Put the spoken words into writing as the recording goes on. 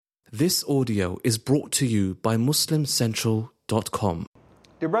This audio is brought to you by MuslimCentral.com.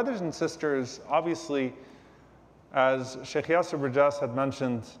 Dear brothers and sisters, obviously, as Sheikh Yasser Rajas had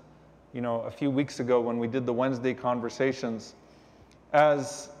mentioned, a few weeks ago when we did the Wednesday conversations,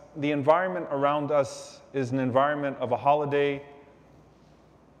 as the environment around us is an environment of a holiday,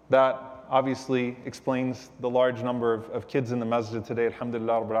 that obviously explains the large number of kids in the masjid today,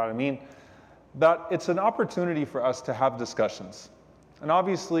 alhamdulillah rabbil alameen, that it's an opportunity for us to have discussions. And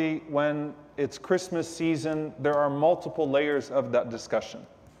obviously, when it's Christmas season, there are multiple layers of that discussion.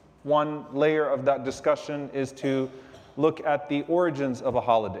 One layer of that discussion is to look at the origins of a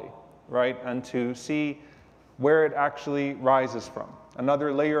holiday, right? And to see where it actually rises from.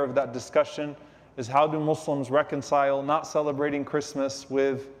 Another layer of that discussion is how do Muslims reconcile not celebrating Christmas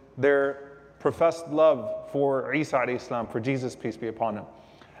with their professed love for Isa alayhi salam, for Jesus, peace be upon him.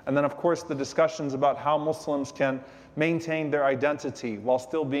 And then of course the discussions about how Muslims can maintain their identity while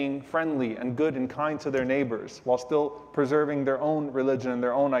still being friendly and good and kind to their neighbors, while still preserving their own religion and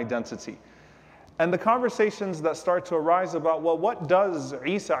their own identity. And the conversations that start to arise about, well, what does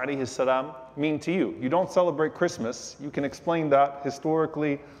Isa alayhi salam mean to you? You don't celebrate Christmas. You can explain that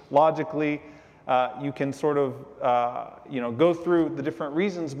historically, logically. You can sort of go through the different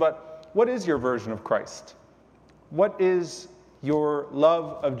reasons, but what is your version of Christ? What is your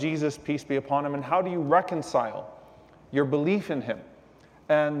love of Jesus, peace be upon him, and how do you reconcile your belief in him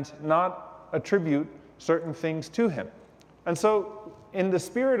and not attribute certain things to him? And so in the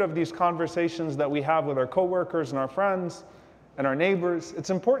spirit of these conversations that we have with our coworkers and our friends and our neighbors,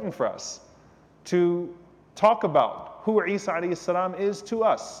 it's important for us to talk about who Isa alayhi salam is to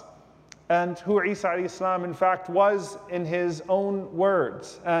us, and who Isa alayhi salam in fact was in his own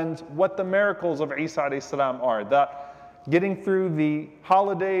words, and what the miracles of Isa alayhi salam are, that getting through the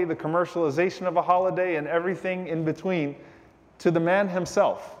holiday, the commercialization of a holiday, and everything in between, to the man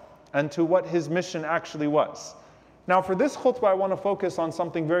himself and to what his mission actually was. Now for this khutbah, I want to focus on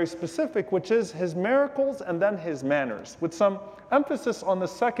something very specific, which is his miracles and then his manners, with some emphasis on the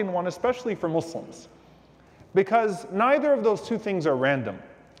second one, especially for Muslims. Because neither of those two things are random.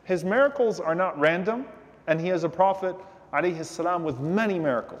 His miracles are not random, and he is a prophet, alayhi salam, with many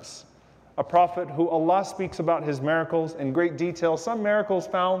miracles. A prophet who Allah speaks about his miracles in great detail. Some miracles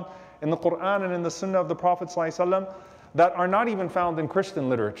found in the Quran and in the Sunnah of the Prophet ﷺ that are not even found in Christian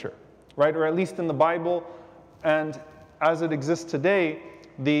literature, right? Or at least in the Bible, and as it exists today,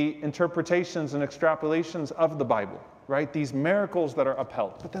 the interpretations and extrapolations of the Bible, right? These miracles that are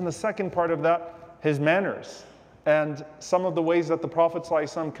upheld. But then the second part of that, his manners, and some of the ways that the Prophet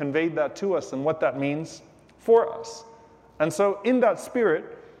ﷺ conveyed that to us and what that means for us. And so in that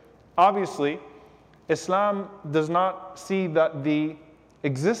spirit, obviously, Islam does not see that the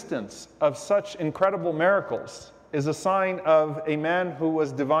existence of such incredible miracles is a sign of a man who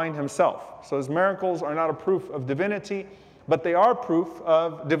was divine himself. So his miracles are not a proof of divinity, but they are proof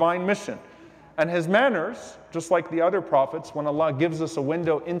of divine mission. And his manners, just like the other prophets, when Allah gives us a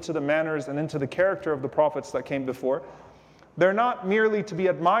window into the manners and into the character of the prophets that came before, they're not merely to be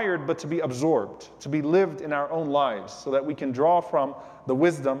admired, but to be absorbed, to be lived in our own lives, so that we can draw from the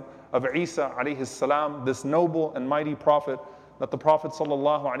wisdom of Isa alayhi salam, this noble and mighty prophet, that the Prophet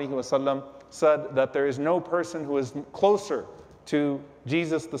sallallahu alaihi wasallam said that there is no person who is closer to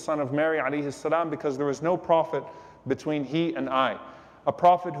Jesus, the son of Mary alayhi salam, because there is no prophet between he and I. A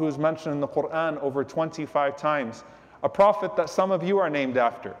prophet who is mentioned in the Quran over 25 times. A prophet that some of you are named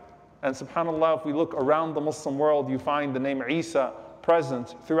after. And subhanAllah, if we look around the Muslim world, you find the name Isa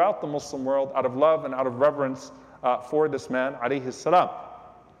present throughout the Muslim world out of love and out of reverence for this man alayhi salam.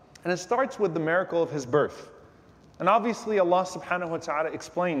 And it starts with the miracle of his birth. And obviously Allah subhanahu wa ta'ala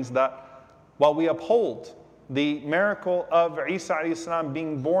explains that while we uphold the miracle of Isa alayhi salam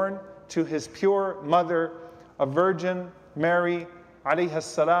being born to his pure mother, a virgin, Mary alayhi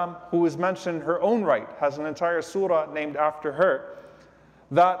salam, who is mentioned in her own right, has an entire surah named after her,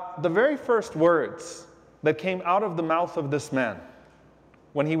 that the very first words that came out of the mouth of this man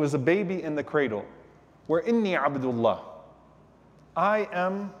when he was a baby in the cradle were Inni Abdullah. I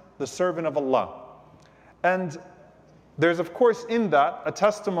am the servant of Allah. And there's of course in that a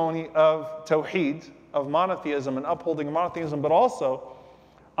testimony of Tawheed, of monotheism and upholding monotheism, but also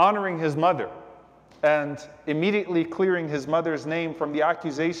honoring his mother and immediately clearing his mother's name from the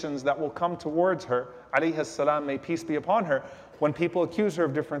accusations that will come towards her, alayhi salam, may peace be upon her, when people accuse her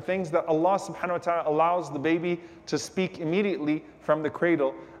of different things, that Allah subhanahu wa ta'ala allows the baby to speak immediately from the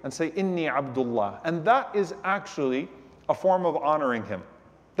cradle and say, Inni Abdullah. And that is actually a form of honoring him.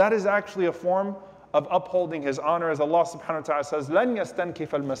 That is actually a form of upholding his honor, as Allah subhanahu wa ta'ala says, لَن يَسْتَنْكِفَ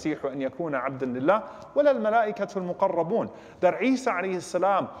الْمَسِيحُ أَن يَكُونَ عَبْدًا لِلَّهِ وَلَا الْمَلَائِكَةُ الْمُقَرَّبُونَ. That Isa alayhi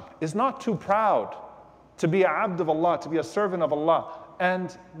salam is not too proud to be a abd of Allah, to be a servant of Allah,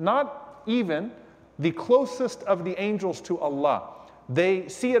 and not even the closest of the angels to Allah. They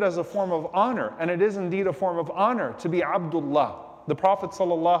see it as a form of honor, and it is indeed a form of honor to be Abdullah. The Prophet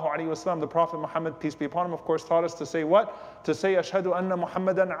sallallahu alaihi wasallam, the Prophet Muhammad, peace be upon him, of course, taught us to say what? To say, Ashhadu anna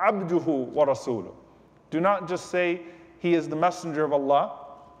Muhammadan abduhu wa rasuluh. Do not just say he is the messenger of Allah,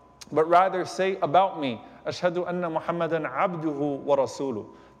 but rather say about me, Ashhadu anna Muhammadan abduhu wa rasuluh.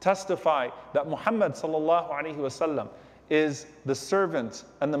 Testify that Muhammad sallallahu alaihi wasallam is the servant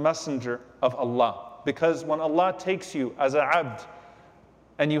and the messenger of Allah. Because when Allah takes you as a abd,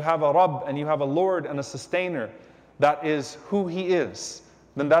 and you have a Rabb, and you have a Lord and a sustainer, that is who he is,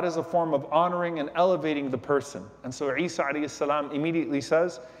 then that is a form of honoring and elevating the person. And so Isa alayhi salam immediately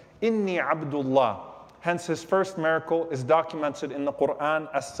says, Inni Abdullah. Hence his first miracle is documented in the Quran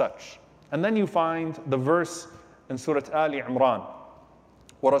as such. And then you find the verse in Surah Ali Imran,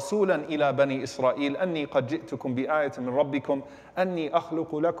 وَرَسُولًا إِلَى بَنِي إِسْرَائِيلَ أَنِّي قَدْ جِئْتُكُمْ بِآيَةٍ مِّن رَبِّكُمْ أَنِّي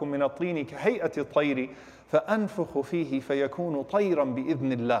أَخْلُقُ لَكُم مِّنَ الطِّينِ كَهَيْئَةِ الطَّيْرِ فَأَنفُخُ فِيهِ فَيَكُونُ طَيْرًا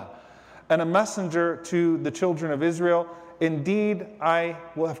بِإِذْنِ اللَّهِ. And a messenger to the children of Israel, indeed I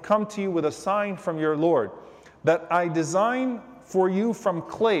will have come to you with a sign from your Lord, that I design for you from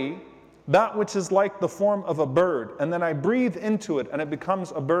clay that which is like the form of a bird, and then I breathe into it and it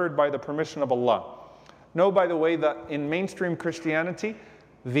becomes a bird by the permission of Allah. Know, by the way, that in mainstream Christianity,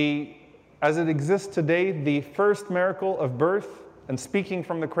 as it exists today, the first miracle of birth and speaking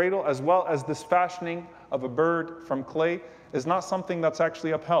from the cradle, as well as this fashioning of a bird from clay, is not something that's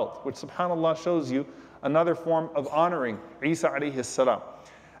actually upheld, which subhanAllah shows you another form of honoring Isa alayhi salam.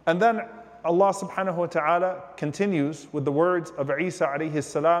 And then Allah subhanahu wa ta'ala continues with the words of Isa alayhi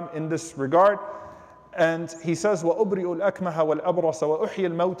salam in this regard, and he says, وَأُبْرِئُ الْأَكْمَهَ وَالْأَبْرَصَ وَأُحْيِي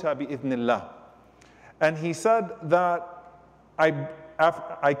الْمَوْتَى بِإِذْنِ اللَّهِ. And he said that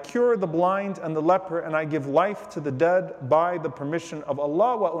I cure the blind and the leper, and I give life to the dead by the permission of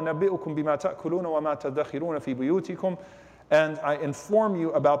Allah. وَأُنَبِّئُكُمْ بِمَا تَأْكُلُونَ وَمَا تَدَّخِرُونَ فِي بُيُوتِكُمْ. And I inform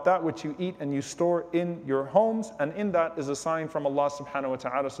you about that which you eat and you store in your homes, and in that is a sign from Allah subhanahu wa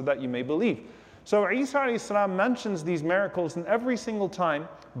ta'ala so that you may believe. So Isa alayhi salam mentions these miracles in every single time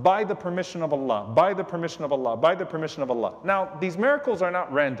by the permission of Allah, by the permission of Allah, by the permission of Allah. Now, these miracles are not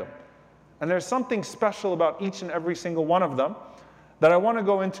random. And there's something special about each and every single one of them that I want to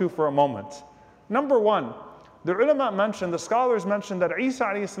go into for a moment. Number one, the ulama mentioned, the scholars mentioned that Isa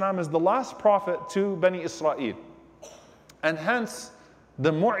alayhi salam is the last prophet to Bani Israel. And hence,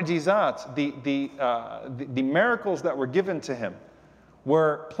 the mu'jizat, the miracles that were given to him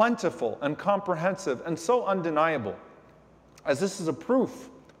were plentiful and comprehensive and so undeniable, as this is a proof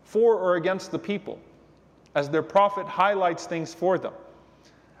for or against the people, as their prophet highlights things for them.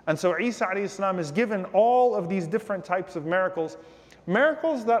 And so Isa alayhi salam is given all of these different types of miracles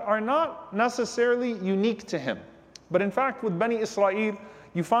that are not necessarily unique to him. But in fact, with Bani Israel,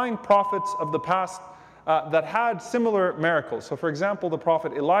 you find prophets of the past that had similar miracles. So for example, the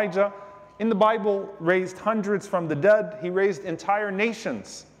prophet Elijah, in the Bible, raised hundreds from the dead. He raised entire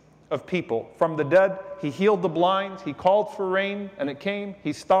nations of people from the dead. He healed the blind. He called for rain and it came.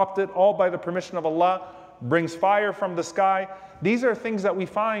 He stopped it, all by the permission of Allah. Brings fire from the sky. These are things that we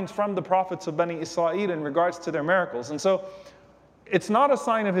find from the prophets of Bani Israel in regards to their miracles. And so it's not a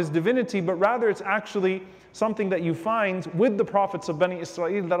sign of his divinity, but rather it's actually something that you find with the prophets of Bani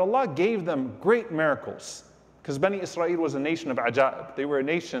Israel, that Allah gave them great miracles. Because Bani Israel was a nation of ajaib. They were a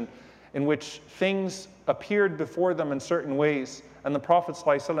nation in which things appeared before them in certain ways, and the Prophet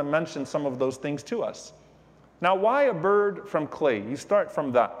ﷺ mentioned some of those things to us. Now, why a bird from clay? You start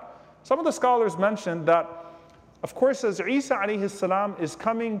from that. Some of the scholars mentioned that, of course, as Isa alayhi salam is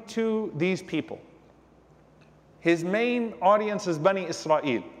coming to these people, his main audience is Bani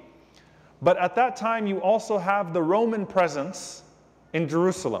Israel. But at that time, you also have the Roman presence in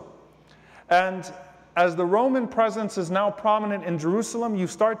Jerusalem. And as the Roman presence is now prominent in Jerusalem, you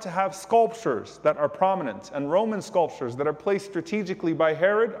start to have sculptures that are prominent, and Roman sculptures that are placed strategically by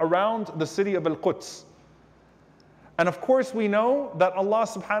Herod around the city of Al-Quds. And of course, we know that Allah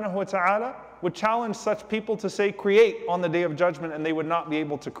subhanahu wa ta'ala would challenge such people to say, create on the Day of Judgment, and they would not be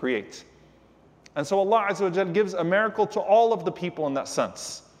able to create. And so Allah Azza wa Jal gives a miracle to all of the people in that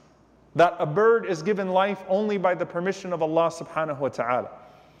sense, that a bird is given life only by the permission of Allah subhanahu wa ta'ala.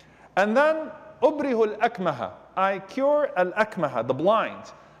 And then, ubrihu al-akmaha, I cure al-akmaha, the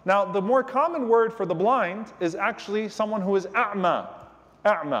blind. Now, the more common word for the blind is actually someone who is a'ma.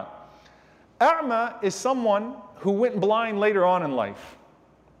 A'ma. A'ma is someone who went blind later on in life.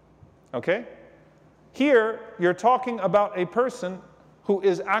 Okay? Here, you're talking about a person who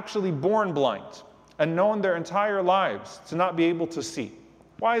is actually born blind and known their entire lives to not be able to see.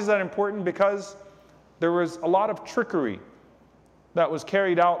 Why is that important? Because there was a lot of trickery that was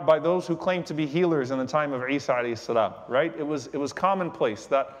carried out by those who claimed to be healers in the time of Isa alayhi salam, right? It was commonplace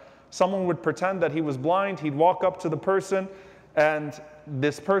that someone would pretend that he was blind, he'd walk up to the person, and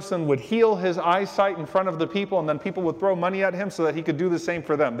this person would heal his eyesight in front of the people, and then people would throw money at him so that he could do the same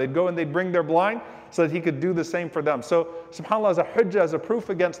for them. They'd go and they'd bring their blind so that he could do the same for them. So, subhanAllah, as a hujjah, as a proof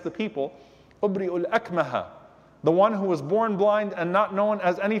against the people, ubri'ul akmaha, the one who was born blind and not known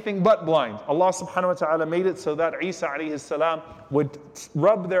as anything but blind. Allah subhanahu wa ta'ala made it so that Isa alayhi salam would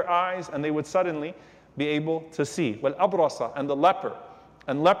rub their eyes and they would suddenly be able to see. Wal abrasa, and the leper.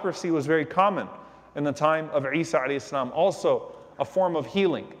 And leprosy was very common in the time of Isa alayhi salam, also a form of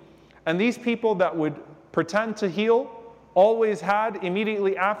healing. And these people that would pretend to heal always had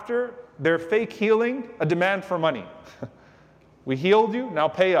immediately after their fake healing a demand for money. We healed you, now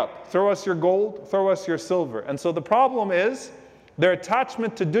pay up. Throw us your gold, throw us your silver. And so the problem is their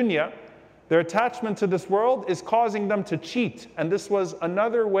attachment to dunya, their attachment to this world is causing them to cheat. And this was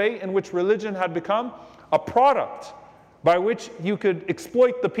another way in which religion had become a product by which you could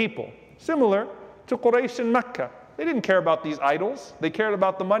exploit the people. Similar to Quraysh in Mecca. They didn't care about these idols. They cared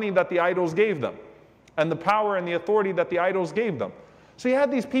about the money that the idols gave them and the power and the authority that the idols gave them. So you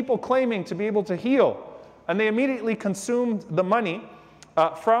had these people claiming to be able to heal, and they immediately consumed the money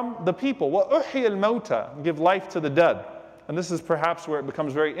from the people. وَأُحْيِ الْمَوْتَى, give life to the dead. And this is perhaps where it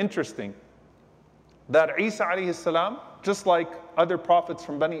becomes very interesting, that Isa alayhi salam, just like other prophets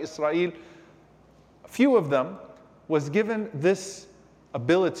from Bani Israel, few of them was given this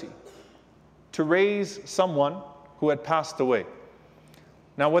ability to raise someone who had passed away.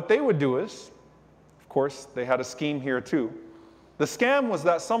 Now what they would do is, of course, they had a scheme here too. The scam was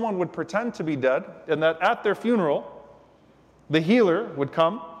that someone would pretend to be dead, and that at their funeral, the healer would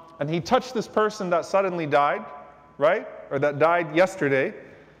come and he'd touch this person that suddenly died, right? Or that died yesterday,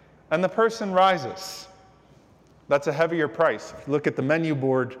 and the person rises. That's a heavier price. If you look at the menu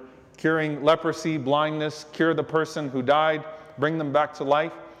board, curing leprosy, blindness, cure the person who died, bring them back to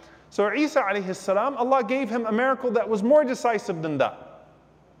life. So Isa alayhi salam, Allah gave him a miracle that was more decisive than that,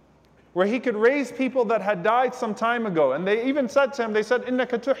 where he could raise people that had died some time ago. And they even said to him, they said, إِنَّكَ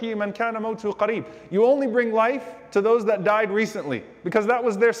تُحْيِي مَنْ كَانَ مَوْتُهُ قَرِيبٌ. You only bring life to those that died recently, because that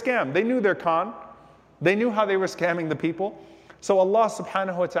was their scam. They knew their con. They knew how they were scamming the people. So Allah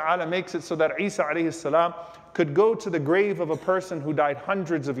subhanahu wa ta'ala makes it so that Isa alayhi salam could go to the grave of a person who died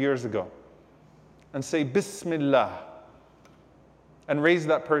hundreds of years ago and say, Bismillah, and raise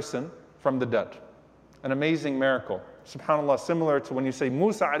that person from the dead. An amazing miracle. SubhanAllah, similar to when you say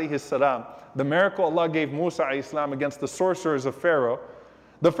Musa alayhi salam, the miracle Allah gave Musa alayhi salam against the sorcerers of Pharaoh.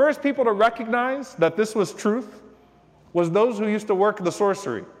 The first people to recognize that this was truth was those who used to work the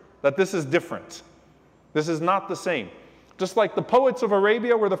sorcery, that this is different. This is not the same. Just like the poets of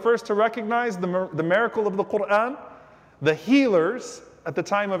Arabia were the first to recognize the miracle of the Quran, the healers at the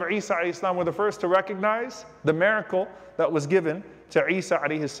time of Isa alayhi salam were the first to recognize the miracle that was given to Isa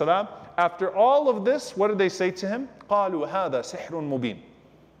alayhi salam. After all of this, what did they say to him? قَالُوا هَذَا سِحْرٌ مُبِينٌ.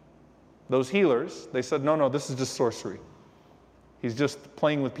 Those healers, they said, no, this is just sorcery. He's just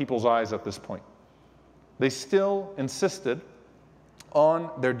playing with people's eyes at this point. They still insisted on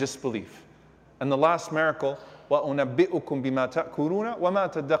their disbelief. And the last miracle, وَأُنَبِّئُكُمْ بِمَا تَأْكُلُونَ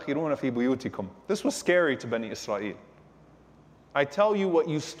وَمَا تَدَّخِرُونَ فِي بُيُوتِكُمْ. This was scary to Bani Israel. I tell you what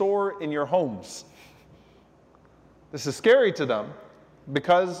you store in your homes. This is scary to them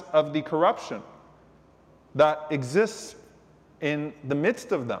because of the corruption that exists in the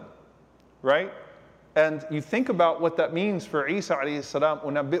midst of them, right? And you think about what that means for Isa alayhi salam,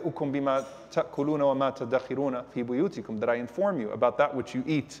 أُنَبِّئُكُمْ بِمَا تَأْكُلُونَ وَمَا تَدَّخِرُونَ فِي بُيُوتِكُمْ, that I inform you about that which you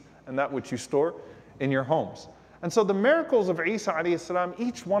eat and that which you store in your homes. And so the miracles of Isa alayhi salam,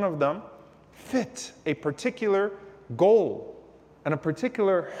 each one of them fit a particular goal and a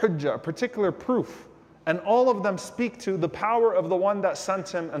particular hujjah, a particular proof. And all of them speak to the power of the one that sent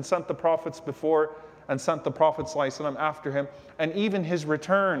him and sent the prophets before and sent the Prophet ﷺ after him, and even his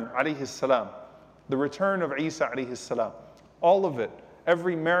return alayhi salam, the return of Isa alayhi salam. All of it,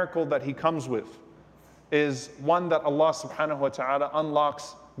 every miracle that he comes with is one that Allah subhanahu wa ta'ala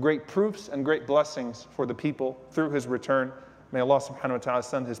unlocks great proofs and great blessings for the people through his return. May Allah subhanahu wa ta'ala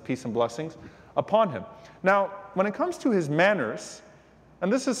send his peace and blessings upon him. Now, when it comes to his manners,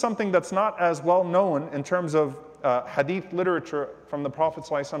 and this is something that's not as well known in terms of hadith literature from the Prophet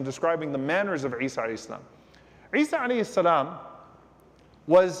ﷺ describing the manners of Isa alayhi salam. Isa alayhi salam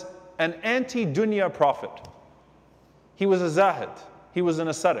was an anti-dunya prophet. He was a zahid. He was an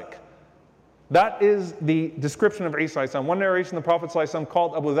ascetic. That is the description of Isa alayhi salam. One narration, the Prophet alayhi salam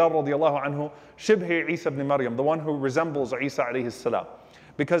called Abu Dharr radiallahu anhu, Shibhi Isa ibn Maryam, the one who resembles Isa alayhi salam.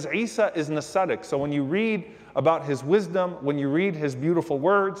 Because Isa is an ascetic. So when you read about his wisdom, when you read his beautiful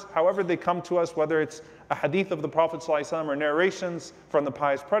words, however they come to us, whether it's a hadith of the Prophet ﷺ or narrations from the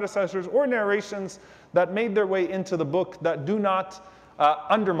pious predecessors or narrations that made their way into the book that do not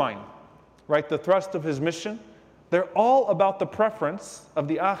undermine, right, the thrust of his mission, they're all about the preference of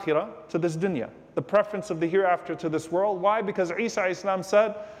the akhirah to this dunya, the preference of the hereafter to this world. Why? Because Isa ﷺ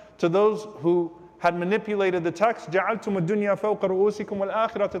said to those who had manipulated the text, جَعَلْتُمُ الدُّنْيَا فَوْقَ رُؤُوسِكُمْ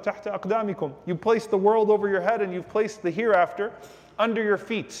وَالْآخِرَةَ تَحْتَ أَقْدَامِكُمْ. You placed the world over your head and you've placed the hereafter under your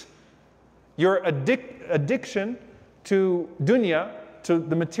feet. Your addiction to dunya, to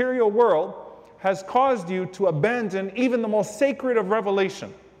the material world, has caused you to abandon even the most sacred of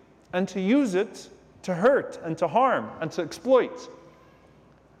revelation and to use it to hurt and to harm and to exploit.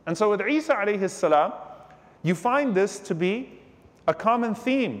 And so with Isa alayhi salam, you find this to be a common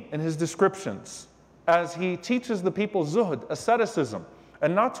theme in his descriptions, as he teaches the people zuhud, asceticism,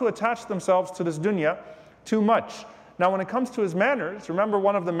 and not to attach themselves to this dunya too much. Now when it comes to his manners, remember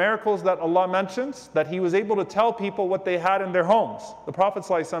one of the miracles that Allah mentions, that he was able to tell people what they had in their homes. The Prophet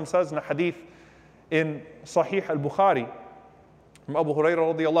ﷺ says in a hadith in Sahih al-Bukhari, from Abu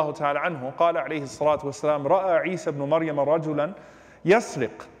Hurairah radiyallahu ta'ala anhu, قال عليه الصلاة والسلام, رأى عيسى بن مريم رجلا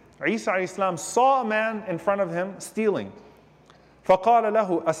يسرق. Isa alayhi salam saw a man in front of him stealing. فَقَالَ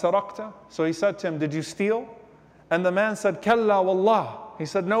لَهُ أَسَرَقْتَ. So he said to him, did you steal? And the man said, كَلَّا وَاللَّهِ. He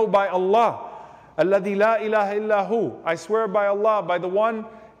said, no, by Allah. الَّذِي لَا إِلَهَ إِلَّا هُ. I swear by Allah, by the one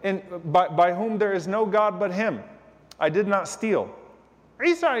by whom there is no God but him. I did not steal.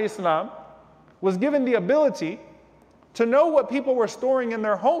 Isa alayhi salam was given the ability to know what people were storing in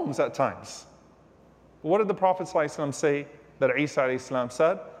their homes at times. What did the Prophet ﷺ say that Isa alayhi salam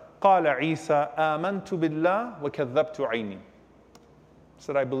said? قَالَ عِيسَى آمَنْتُ بِاللَّهِ وَكَذَّبْتُ عَيْنِي.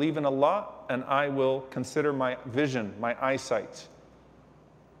 Said, I believe in Allah and I will consider my vision, my eyesight,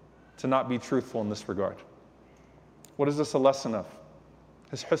 to not be truthful in this regard. What is this a lesson of?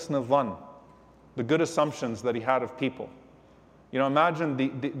 His husn al-dhan, the good assumptions that he had of people. You know, imagine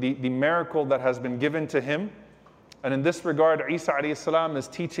the miracle that has been given to him. And in this regard, Isa alayhi salam is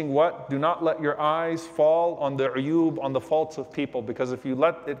teaching what? Do not let your eyes fall on the uyub, on the faults of people. Because if you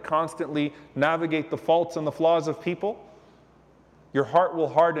let it constantly navigate the faults and the flaws of people, your heart will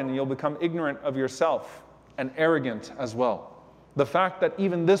harden and you'll become ignorant of yourself and arrogant as well. The fact that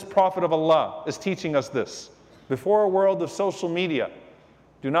even this Prophet of Allah is teaching us this. Before a world of social media,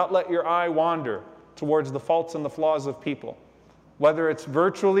 do not let your eye wander towards the faults and the flaws of people, whether it's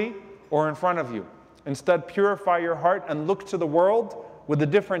virtually or in front of you. Instead, purify your heart and look to the world with a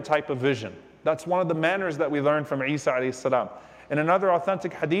different type of vision. That's one of the manners that we learn from Isa alayhi salam. In another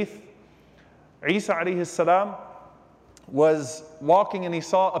authentic hadith, Isa alayhi salam was walking and he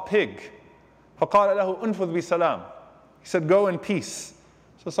saw a pig. فَقَالَ لَهُ أُنْفُذْ بِسَلَامٍ. He said, go in peace.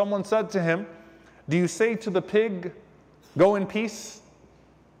 So someone said to him, do you say to the pig, go in peace?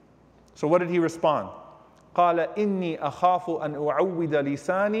 So what did he respond? قَالَ إِنِّي أَخَافُ أَنْ أُعَوِّدَ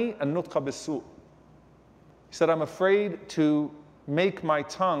لِسَانِي النُّطْقَ بِالسُّوءِ. He said, I'm afraid to make my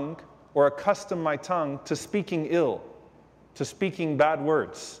tongue or accustom my tongue to speaking ill, to speaking bad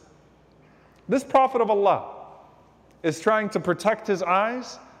words. This Prophet of Allah is trying to protect his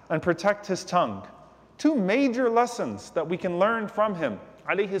eyes and protect his tongue. Two major lessons that we can learn from him,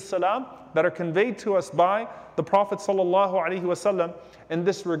 alayhi salam, that are conveyed to us by the Prophet sallallahu alaihi wasallam in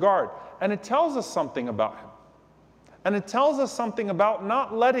this regard. And it tells us something about him. And it tells us something about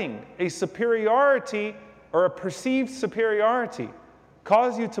not letting a superiority or a perceived superiority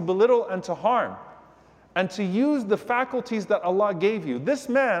cause you to belittle and to harm, and to use the faculties that Allah gave you. This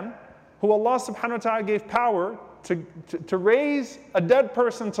man, who Allah subhanahu wa ta'ala gave power to raise a dead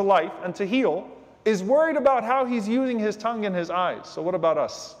person to life and to heal, is worried about how he's using his tongue and his eyes. So what about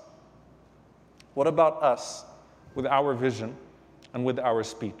us? What about us with our vision and with our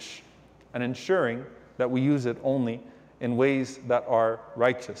speech, and ensuring that we use it only in ways that are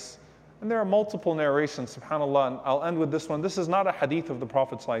righteous? And there are multiple narrations, subhanAllah, and I'll end with this one. This is not a hadith of the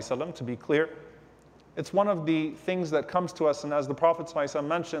Prophet ﷺ, to be clear. It's one of the things that comes to us, and as the Prophet ﷺ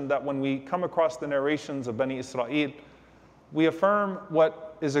mentioned, that when we come across the narrations of Bani Israel, we affirm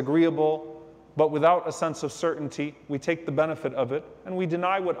what is agreeable, but without a sense of certainty. We take the benefit of it, and we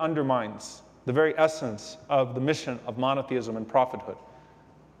deny what undermines the very essence of the mission of monotheism and prophethood.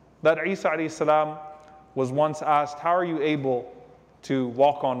 That Isa alayhi salam was once asked, how are you able to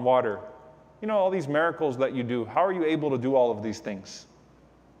walk on water? You know, all these miracles that you do, how are you able to do all of these things?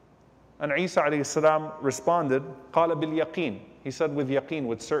 And Isa alayhi salam responded, قَالَ بِالْيَقِينِ. He said, with yaqeen,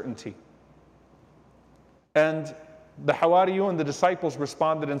 with certainty. And the Hawariyun, the disciples,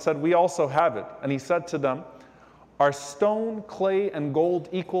 responded and said, we also have it. And he said to them, are stone, clay, and gold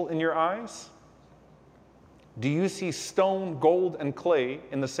equal in your eyes? Do you see stone, gold, and clay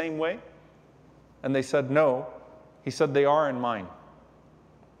in the same way? And they said, no. He said, they are in mine.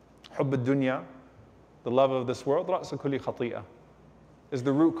 Hubb ad-dunya, the love of this world, ra'sa kulli khati'ah, is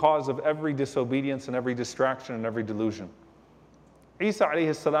the root cause of every disobedience and every distraction and every delusion. Isa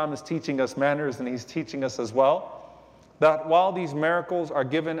alayhi salam is teaching us manners, and he's teaching us as well that while these miracles are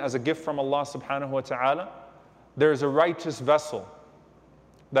given as a gift from Allah subhanahu wa ta'ala, there is a righteous vessel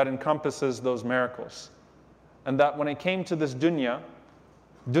that encompasses those miracles. And that when it came to this dunya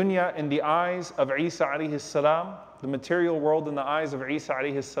in the eyes of Isa alayhi salam, the material world in the eyes of Isa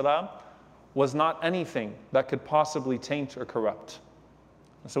alayhi salam, was not anything that could possibly taint or corrupt.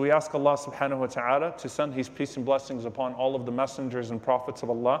 And so we ask Allah subhanahu wa ta'ala to send His peace and blessings upon all of the messengers and prophets of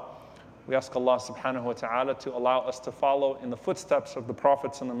Allah. We ask Allah subhanahu wa ta'ala to allow us to follow in the footsteps of the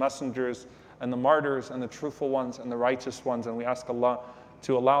prophets and the messengers and the martyrs and the truthful ones and the righteous ones. And we ask Allah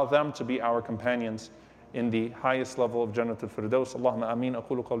to allow them to be our companions in the highest level of Jannat al-Firdaus. Allahumma ameen.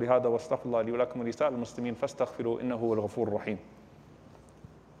 Aqulu qawli hada wa astaghfirullah li wa lakum wa li sa'il muslimin fastaghfiru innahu huwal ghafurur rahim.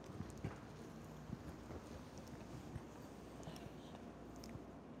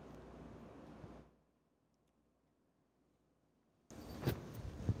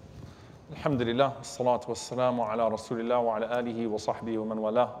 الحمد لله والصلاة والسلام على رسول الله وعلى آله وصحبه ومن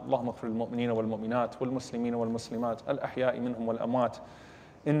والاه اللهم اغفر للمؤمنين والمؤمنات والمسلمين والمسلمات الأحياء منهم والأموات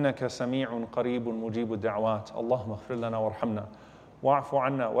إنك سميع قريب مجيب الدعوات اللهم اغفر لنا وارحمنا واعف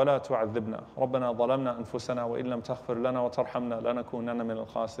عنا ولا تعذبنا ربنا ظلمنا أنفسنا وإن لم تغفر لنا وترحمنا لنكونن من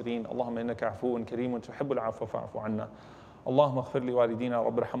الخاسرين اللهم إنك عفو كريم تحب العفو فاعف عنا اللهم اغفر لوالدينا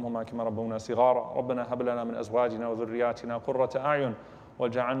رب ارحمهما كما ربونا صغارا ربنا هب لنا من أزواجنا وذرياتنا قرة أعين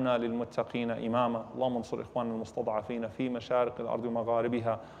وجعلنا للمتقين إماما اللهم انصر إخواننا المستضعفين في مشارق الأرض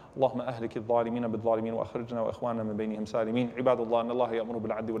ومغاربها اللهم أهلك الظالمين بالظالمين وأخرجنا وإخواننا من بينهم سالمين عباد الله إن الله يأمر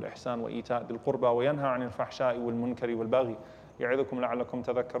بالعدل والإحسان وإيتاء ذي القربى وينهى عن الفحشاء والمنكر والبغي يعظكم لعلكم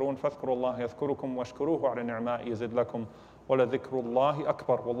تذكرون فاذكروا الله يذكركم واشكروه على النعماء يزد لكم ولذكر الله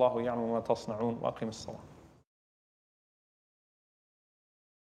أكبر والله يعلم ما تصنعون وأقم الصلاة